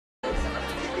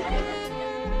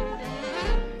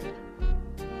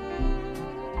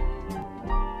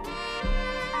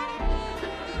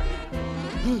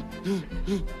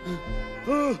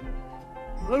I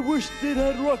wish they'd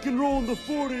had rock and roll in the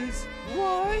 40s.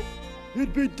 Why?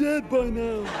 He'd be dead by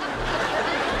now.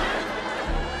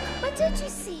 But don't you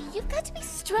see? You've got to be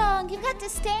strong. You've got to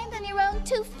stand on your own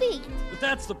 2 feet. But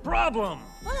that's the problem.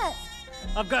 What?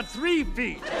 I've got 3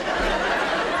 feet.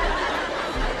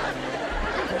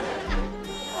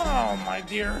 Oh, my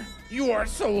dear, you are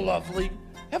so lovely.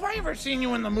 Have I ever seen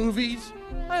you in the movies?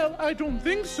 I don't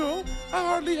think so. I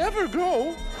hardly ever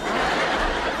go.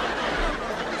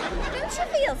 Don't you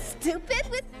feel stupid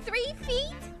with 3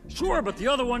 feet? Sure, but the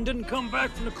other one didn't come back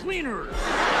from the cleaners.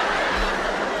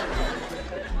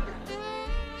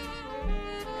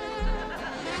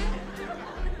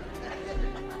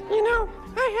 You know,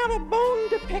 I have a bone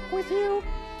to pick with you.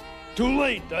 Too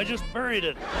late. I just buried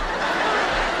it.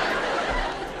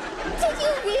 Do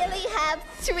you really have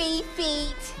 3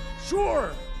 feet?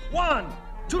 Sure. 1,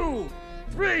 2,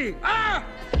 3. Ah!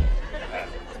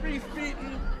 3 feet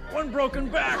and 1 broken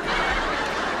back.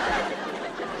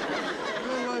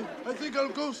 Well, I think I'll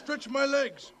go stretch my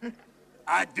legs.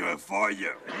 I'd do it for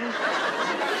you.